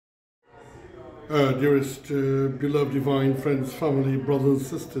Dearest, beloved, divine friends, family, brothers,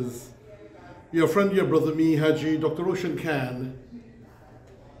 sisters, your friend, your brother, me, Hajji, Dr. Roshan Khan,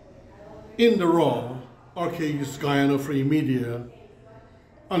 in the raw, RK's Guyana Free Media,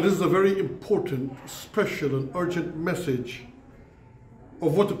 and this is a very important, special and urgent message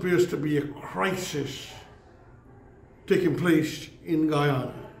of what appears to be a crisis taking place in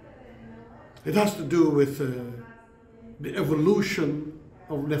Guyana. It has to do with the evolution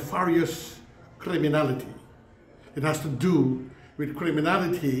of nefarious criminality. It has to do with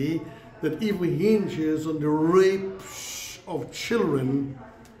criminality that even hinges on the rapes of children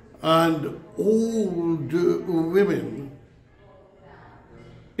and old women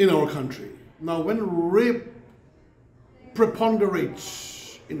in our country. Now, when rape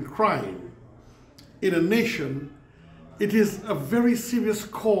preponderates in crime in a nation, it is a very serious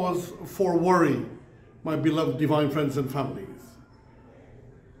cause for worry, my beloved divine friends and families.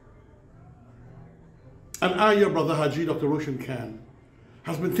 And I, your brother Hajji, Dr. Roshan Khan,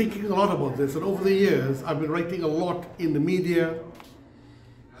 has been thinking a lot about this, and over the years I've been writing a lot in the media.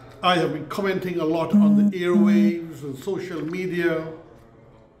 I have been commenting a lot on the airwaves and social media,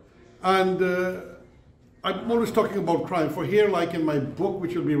 and I'm always talking about crime. For here, like in my book,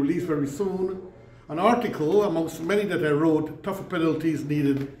 which will be released very soon, an article amongst many that I wrote, Tougher Penalties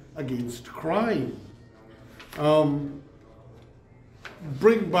Needed Against Crime.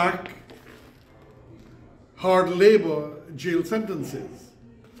 Bring back hard labor jail sentences,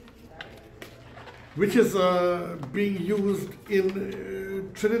 which is being used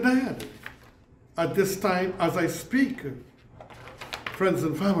in Trinidad at this time as I speak. Friends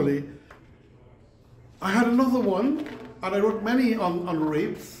and family, I had another one, and I wrote many on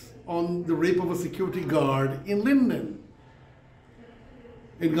rapes, on the rape of a security guard in Linden,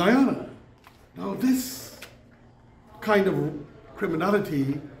 in Guyana. Now this kind of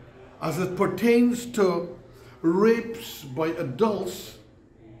criminality, as it pertains to rapes by adults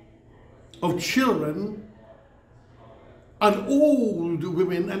of children and old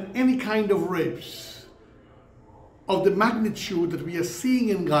women, and any kind of rapes of the magnitude that we are seeing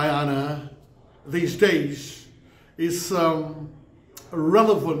in Guyana these days, is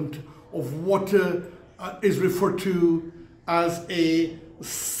relevant of what is referred to as a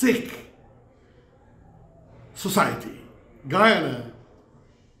sick society. Guyana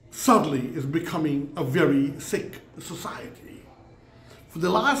sadly is becoming a very sick society. For the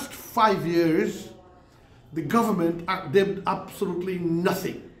last 5 years, the government did absolutely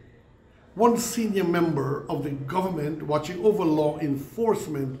nothing. One senior member of the government watching over law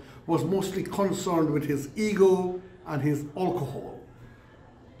enforcement was mostly concerned with his ego and his alcohol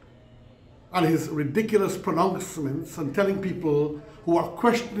and his ridiculous pronouncements, and telling people who are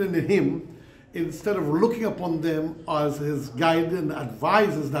questioning him, instead of looking upon them as his guide and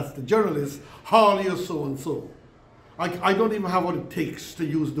advisors, that's the journalists, how you so and so. I don't even have what it takes to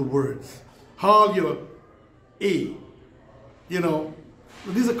use the words. How you a, you know,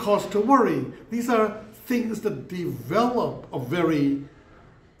 these are cause to worry. These are things that develop a very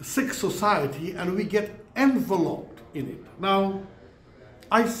sick society, and we get enveloped in it. Now,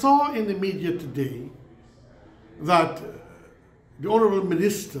 I saw in the media today that the Honorable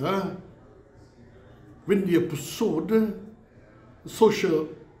Minister, Windia Pusod,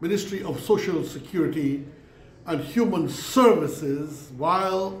 Ministry of Social Security and Human Services,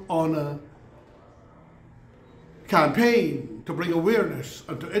 while on a campaign to bring awareness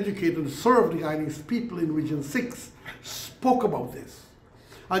and to educate and serve the Guyanese people in Region 6, spoke about this.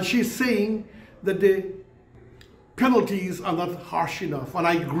 And she's saying that the penalties are not harsh enough, and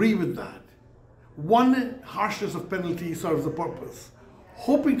I agree with that. One, harshness of penalty serves a purpose.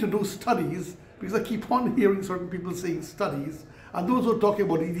 Hoping to do studies, because I keep on hearing certain people saying studies, and those who are talking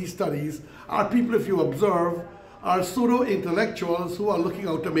about these studies are people, if you observe, are pseudo-intellectuals who are looking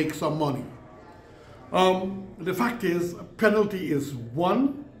out to make some money. The fact is, penalty is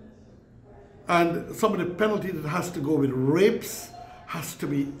one, and some of the penalty that has to go with rapes has to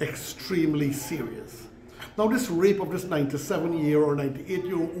be extremely serious. Now, this rape of this 97-year or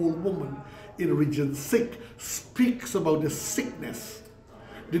 98-year-old woman in Region 6 speaks about the sickness,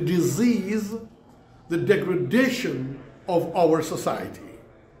 the disease, the degradation of our society.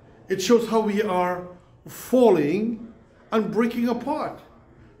 It shows how we are falling and breaking apart.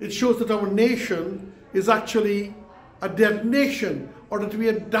 It shows that our nation is actually a dead nation, or that we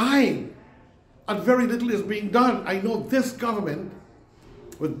are dying, and very little is being done. I know this government,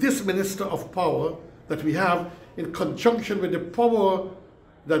 with this Minister of Power that we have, in conjunction with the power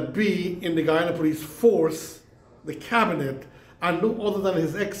that be in the Guyana Police Force, the Cabinet, and no other than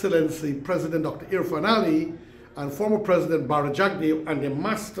His Excellency President Dr. Irfan Ali and former President Bara Jagdev, and the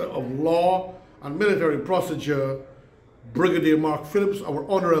Master of Law and military procedure, Brigadier Mark Phillips, our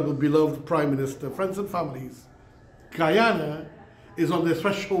honorable, beloved Prime Minister. Friends and families, Guyana is on the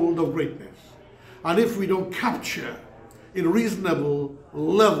threshold of greatness. And if we don't capture in a reasonable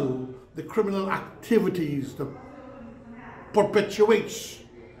level the criminal activities that perpetuates,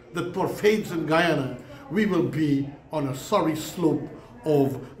 that pervades in Guyana, we will be on a sorry slope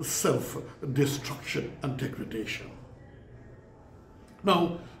of self-destruction and degradation.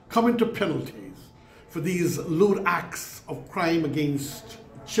 Now, coming to penalties for these lewd acts of crime against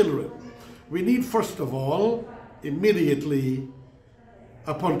children, we need, first of all, immediately,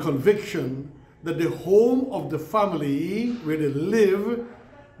 upon conviction, that the home of the family where they live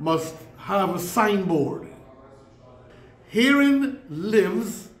must have a signboard. Herein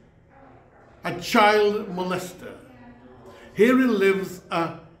lives a child molester. Herein lives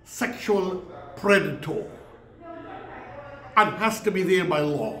a sexual predator, and has to be there by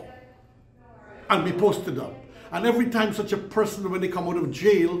law and be posted up. And every time such a person, when they come out of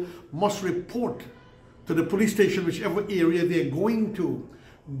jail, must report to the police station, whichever area they're going to.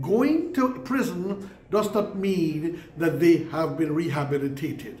 Going to prison does not mean that they have been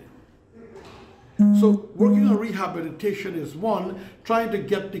rehabilitated. So working on rehabilitation is one, trying to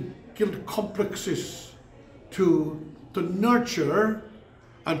get the guilt complexes to nurture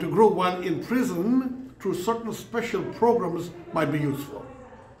and to grow while in prison through certain special programs might be useful,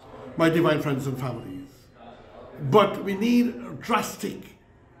 my divine friends and families. But we need drastic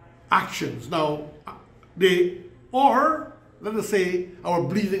actions. Now, let us say, our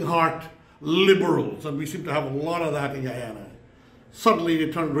bleeding heart liberals, and we seem to have a lot of that in Guyana. Suddenly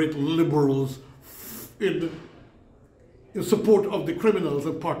they turn great liberals in support of the criminals,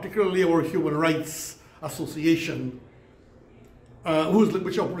 and particularly our Human Rights Association,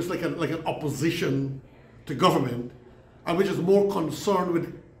 which operates like an opposition to government, and which is more concerned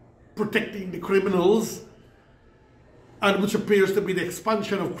with protecting the criminals, and which appears to be the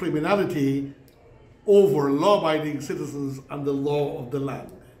expansion of criminality over law-abiding citizens and the law of the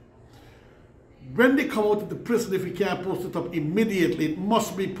land. When they come out of the prison, if we can't post it up immediately, it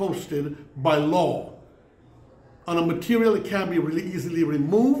must be posted by law on a material that can be really easily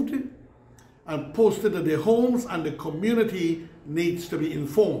removed and posted at their homes, and the community needs to be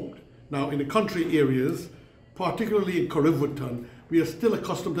informed. Now, in the country areas, particularly in Carriverton, we are still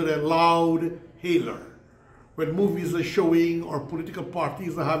accustomed to the loud hailer. When movies are showing or political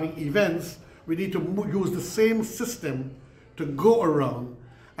parties are having events, we need to use the same system to go around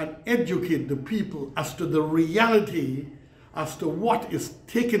and educate the people as to the reality, as to what is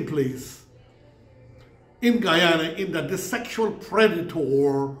taking place in Guyana, in that the sexual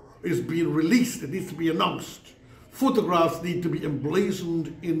predator is being released. It needs to be announced. Photographs need to be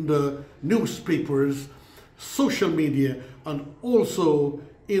emblazoned in the newspapers, social media, and also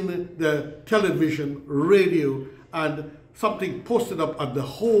in the television, radio, and something posted up at the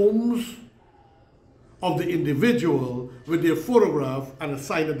homes of the individual with their photograph and a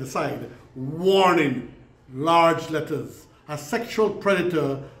sign at the side. Warning, large letters, a sexual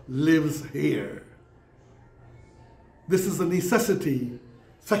predator lives here. This is a necessity.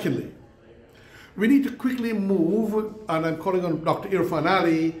 Secondly, we need to quickly move, and I'm calling on Dr. Irfan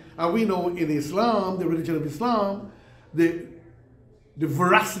Ali, and we know in Islam, the religion of Islam, the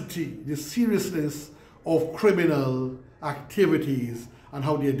veracity, the seriousness of criminal activities and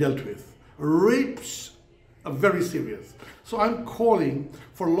how they are dealt with. Rapes are very serious. So I'm calling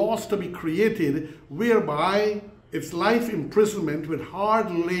for laws to be created whereby it's life imprisonment with hard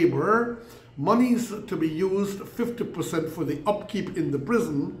labor, monies to be used 50% for the upkeep in the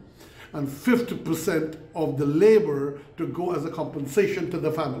prison, and 50% of the labor to go as a compensation to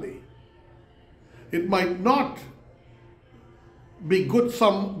the family. It might not be good,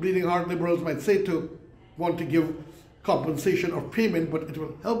 some bleeding heart liberals might say, to want to give compensation or payment, but it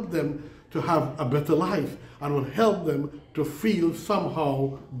will help them to have a better life and will help them to feel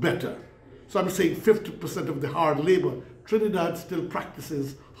somehow better. So I'm saying 50% of the hard labor. Trinidad still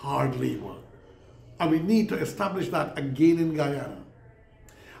practices hard labor, and we need to establish that again in Guyana.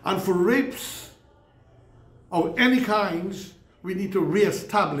 And for rapes of any kinds, we need to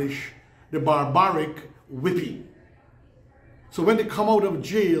re-establish the barbaric whipping. So when they come out of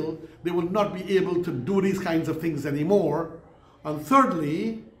jail, they will not be able to do these kinds of things anymore. And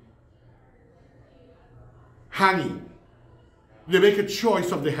thirdly, hanging. They make a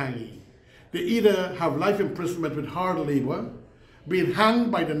choice of the hanging. They either have life imprisonment with hard labor, being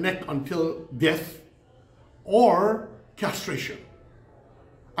hanged by the neck until death, or castration,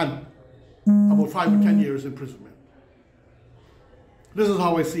 and about 5 or 10 years imprisonment. This is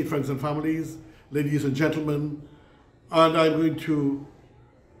how I see it, friends and families, ladies and gentlemen, and I'm going to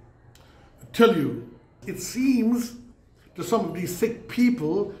tell you, it seems to some of these sick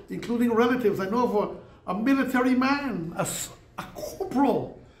people, including relatives, I know of a military man, a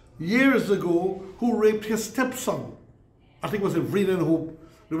corporal, years ago, who raped his stepson. I think it was in Vreden Hope,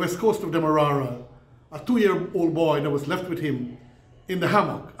 the west coast of Demerara, a 2-year-old boy that was left with him in the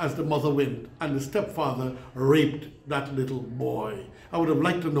hammock as the mother went, and the stepfather raped that little boy. I would have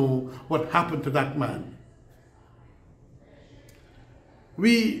liked to know what happened to that man.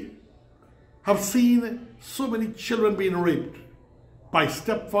 We have seen so many children being raped by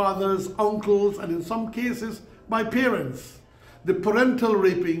stepfathers, uncles, and in some cases by parents. The parental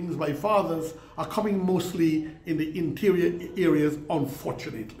rapings by fathers are coming mostly in the interior areas,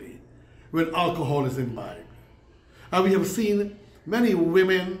 unfortunately, when alcohol is imbibed. And we have seen many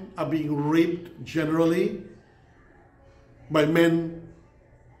women are being raped generally by men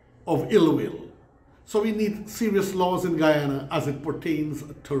of ill will. So we need serious laws in Guyana as it pertains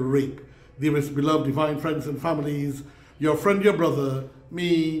to rape. Dearest beloved divine friends and families, your friend, your brother,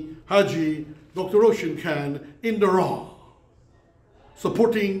 me, Hajji, Dr. Roshan can, in the raw,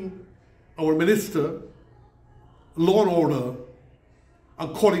 supporting our minister, law and order,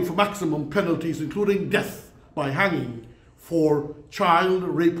 and calling for maximum penalties, including death by hanging, for child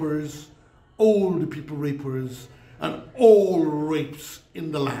rapers, old people rapers, and all rapes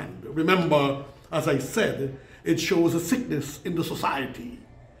in the land. Remember, as I said, it shows a sickness in the society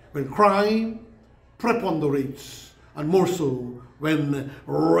when crime preponderates, and more so when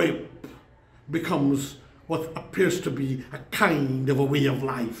rape becomes what appears to be a kind of a way of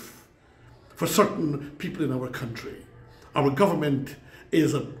life for certain people in our country. Our government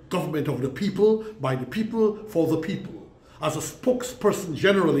is a government of the people, by the people, for the people. As a spokesperson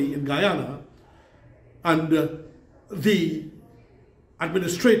generally in Guyana, and the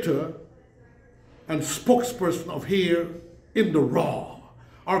administrator and spokesperson of here in the raw,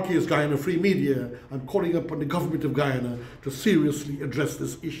 RKS Guyana Free Media, I'm calling upon the government of Guyana to seriously address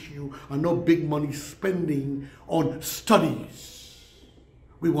this issue and no big money spending on studies.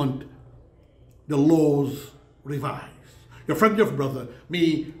 We want the laws revised. Your friend, your brother,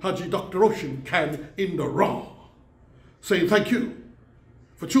 me, Hajji Dr. Roshan, can in the raw, saying thank you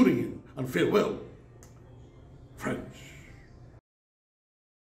for tuning in and farewell, friend.